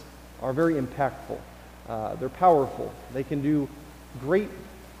words are very impactful. They're powerful. They can do great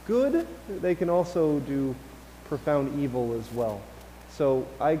good. They can also do profound evil as well. So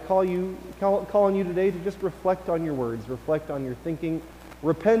I call on you today to just reflect on your words, reflect on your thinking,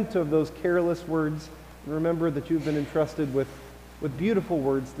 repent of those careless words, and remember that you've been entrusted with beautiful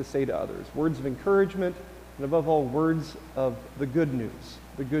words to say to others, words of encouragement, and above all, words of the good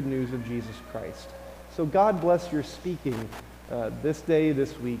news of Jesus Christ. So God bless your speaking this day,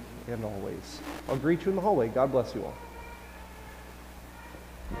 this week, and always. I'll greet you in the hallway. God bless you all.